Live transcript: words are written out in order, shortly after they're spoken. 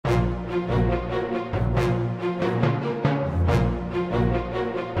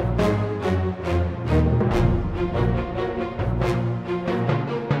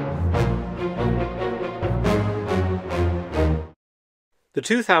The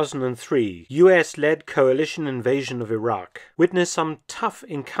 2003 US-led coalition invasion of Iraq witnessed some tough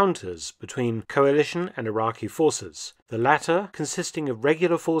encounters between coalition and Iraqi forces, the latter consisting of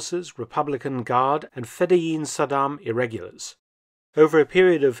regular forces, Republican Guard, and Fedayeen Saddam irregulars. Over a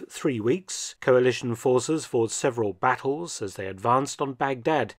period of 3 weeks, coalition forces fought several battles as they advanced on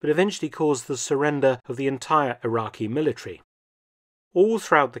Baghdad, but eventually caused the surrender of the entire Iraqi military. All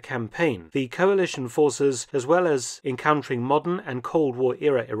throughout the campaign, the coalition forces, as well as encountering modern and Cold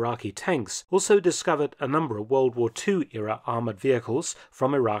War-era Iraqi tanks, also discovered a number of World War II-era armored vehicles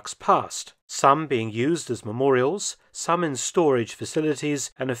from Iraq's past, some being used as memorials, some in storage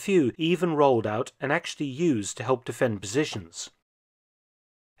facilities, and a few even rolled out and actually used to help defend positions.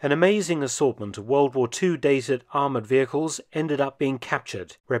 An amazing assortment of World War II-dated armored vehicles ended up being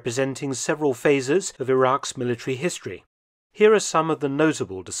captured, representing several phases of Iraq's military history. Here are some of the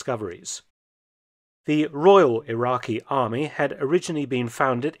notable discoveries. The Royal Iraqi Army had originally been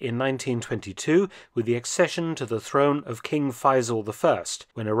founded in 1922 with the accession to the throne of King Faisal I,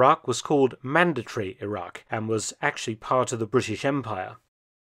 when Iraq was called Mandatory Iraq and was actually part of the British Empire.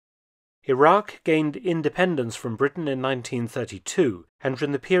 Iraq gained independence from Britain in 1932, and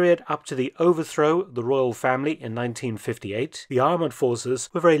during the period up to the overthrow of the royal family in 1958, the armoured forces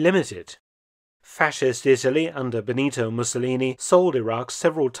were very limited. Fascist Italy under Benito Mussolini sold Iraq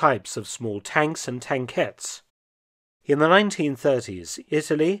several types of small tanks and tankettes. In the 1930s,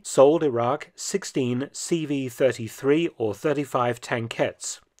 Italy sold Iraq 16 CV-33 or 35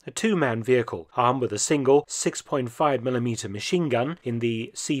 tankettes, a two-man vehicle armed with a single 6.5mm machine gun in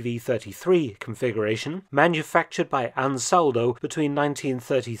the CV-33 configuration, manufactured by Ansaldo between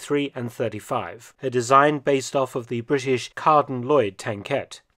 1933 and 35, a design based off of the British Carden-Loyd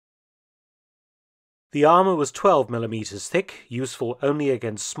tankette. The armour was 12mm thick, useful only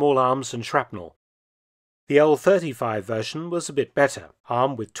against small arms and shrapnel. The L-35 version was a bit better,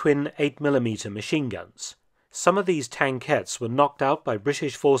 armed with twin 8mm machine guns. Some of these tankettes were knocked out by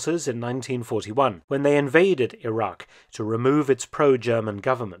British forces in 1941, when they invaded Iraq to remove its pro-German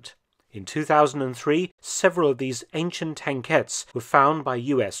government. In 2003, several of these ancient tankettes were found by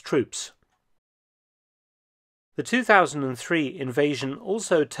US troops. The 2003 invasion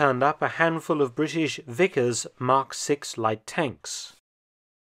also turned up a handful of British Vickers Mark VI light tanks.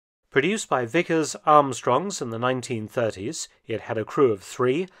 Produced by Vickers Armstrongs in the 1930s, it had a crew of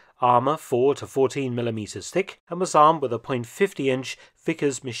 3, armour 4 to 14mm thick, and was armed with a .50-inch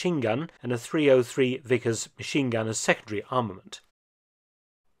Vickers machine gun and a .303 Vickers machine gun as secondary armament.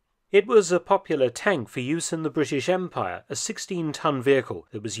 It was a popular tank for use in the British Empire, a 16-ton vehicle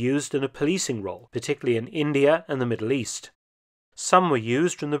that was used in a policing role, particularly in India and the Middle East. Some were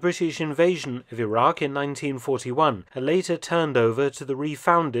used in the British invasion of Iraq in 1941 and later turned over to the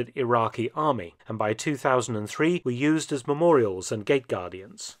refounded Iraqi army, and by 2003 were used as memorials and gate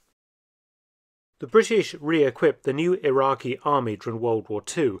guardians. The British re-equipped the new Iraqi army during World War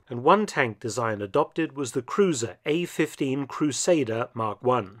II, and one tank design adopted was the cruiser A-15 Crusader Mark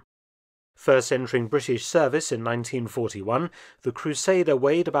I. First entering British service in 1941, the Crusader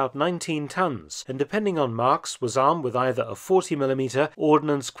weighed about 19 tons, and depending on marks was armed with either a 40mm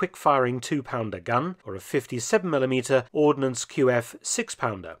Ordnance quick-firing 2-pounder gun or a 57mm Ordnance QF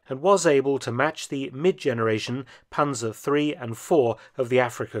 6-pounder, and was able to match the mid-generation Panzer III and IV of the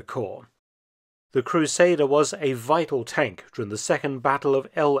Afrika Korps. The Crusader was a vital tank during the Second Battle of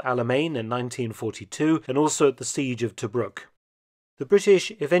El Alamein in 1942 and also at the Siege of Tobruk. The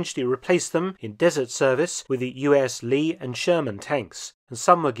British eventually replaced them in desert service with the US Lee and Sherman tanks, and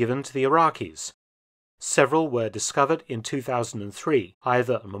some were given to the Iraqis. Several were discovered in 2003,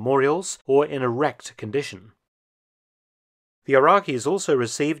 either as memorials or in a wrecked condition. The Iraqis also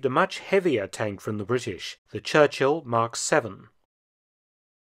received a much heavier tank from the British, the Churchill Mark VII.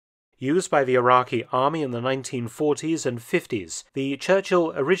 Used by the Iraqi army in the 1940s and 50s, the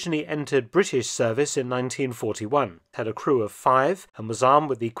Churchill originally entered British service in 1941, had a crew of 5, and was armed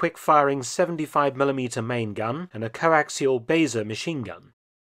with the quick-firing 75mm main gun and a coaxial Baser machine gun.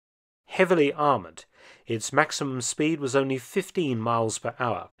 Heavily armoured, its maximum speed was only 15 miles per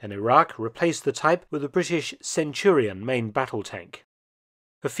hour, and Iraq replaced the type with the British Centurion main battle tank.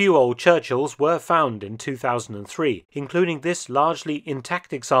 A few old Churchills were found in 2003, including this largely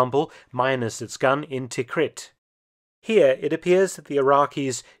intact example minus its gun in Tikrit. Here it appears that the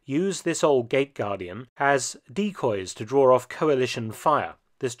Iraqis used this old gate guardian as decoys to draw off coalition fire,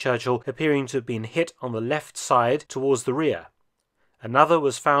 this Churchill appearing to have been hit on the left side towards the rear. Another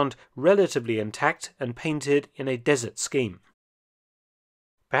was found relatively intact and painted in a desert scheme.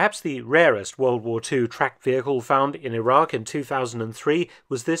 Perhaps the rarest World War II tracked vehicle found in Iraq in 2003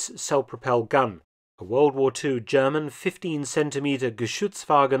 was this self-propelled gun, a World War II German 15cm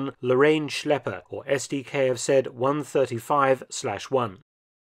Geschützwagen Lorraine Schlepper, or SDKFZ 135/1.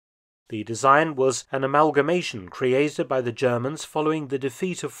 The design was an amalgamation created by the Germans following the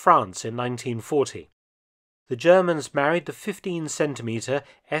defeat of France in 1940. The Germans married the 15cm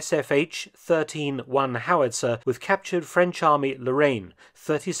SFH-13-1 howitzer with captured French Army Lorraine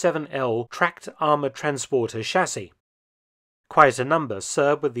 37L tracked armoured transporter chassis. Quite a number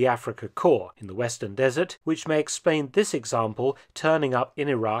served with the Afrika Korps in the Western Desert, which may explain this example turning up in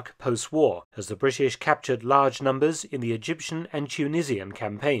Iraq post-war, as the British captured large numbers in the Egyptian and Tunisian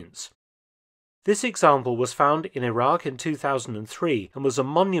campaigns. This example was found in Iraq in 2003 and was a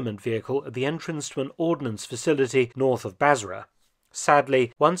monument vehicle at the entrance to an ordnance facility north of Basra.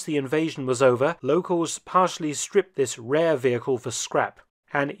 Sadly, once the invasion was over, locals partially stripped this rare vehicle for scrap,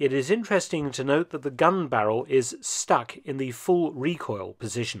 and it is interesting to note that the gun barrel is stuck in the full recoil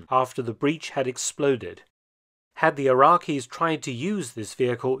position after the breech had exploded. Had the Iraqis tried to use this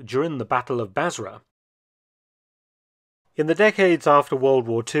vehicle during the Battle of Basra? In the decades after World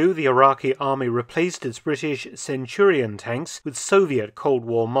War II, the Iraqi army replaced its British Centurion tanks with Soviet Cold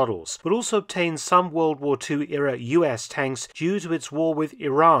War models, but also obtained some World War II-era US tanks due to its war with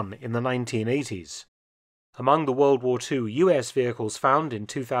Iran in the 1980s. Among the World War II US vehicles found in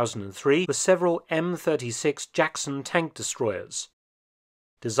 2003 were several M36 Jackson tank destroyers.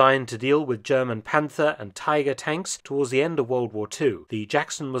 Designed to deal with German Panther and Tiger tanks towards the end of World War II, the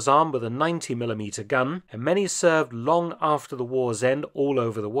Jackson was armed with a 90mm gun, and many served long after the war's end all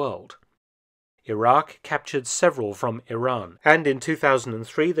over the world. Iraq captured several from Iran, and in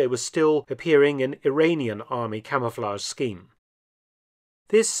 2003 they were still appearing in Iranian army camouflage scheme.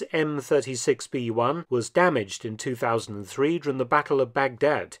 This M36B1 was damaged in 2003 during the Battle of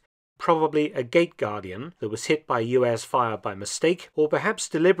Baghdad, probably a gate guardian that was hit by US fire by mistake, or perhaps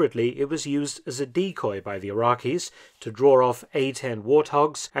deliberately it was used as a decoy by the Iraqis to draw off A-10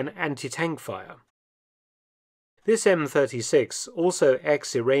 Warthogs and anti-tank fire. This M36, also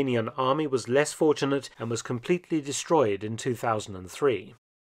ex-Iranian army, was less fortunate and was completely destroyed in 2003.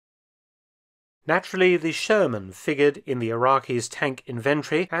 Naturally, the Sherman figured in the Iraqis' tank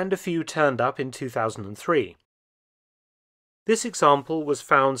inventory, and a few turned up in 2003. This example was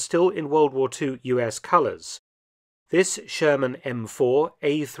found still in World War II US colours. This Sherman M4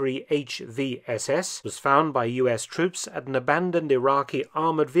 A3HVSS was found by US troops at an abandoned Iraqi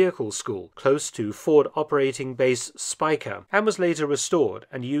armoured vehicle school close to Forward Operating Base Spiker, and was later restored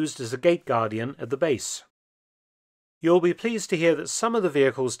and used as a gate guardian at the base. You'll be pleased to hear that some of the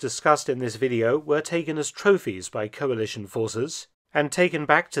vehicles discussed in this video were taken as trophies by coalition forces and taken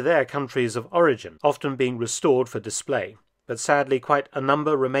back to their countries of origin, often being restored for display. But sadly quite a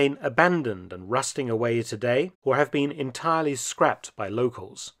number remain abandoned and rusting away today, or have been entirely scrapped by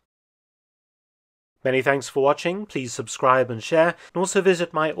locals. Many thanks for watching. Please subscribe and share, and also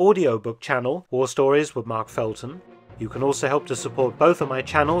visit my audiobook channel, War Stories with Mark Felton. You can also help to support both of my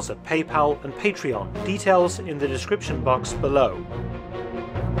channels at PayPal and Patreon, details in the description box below.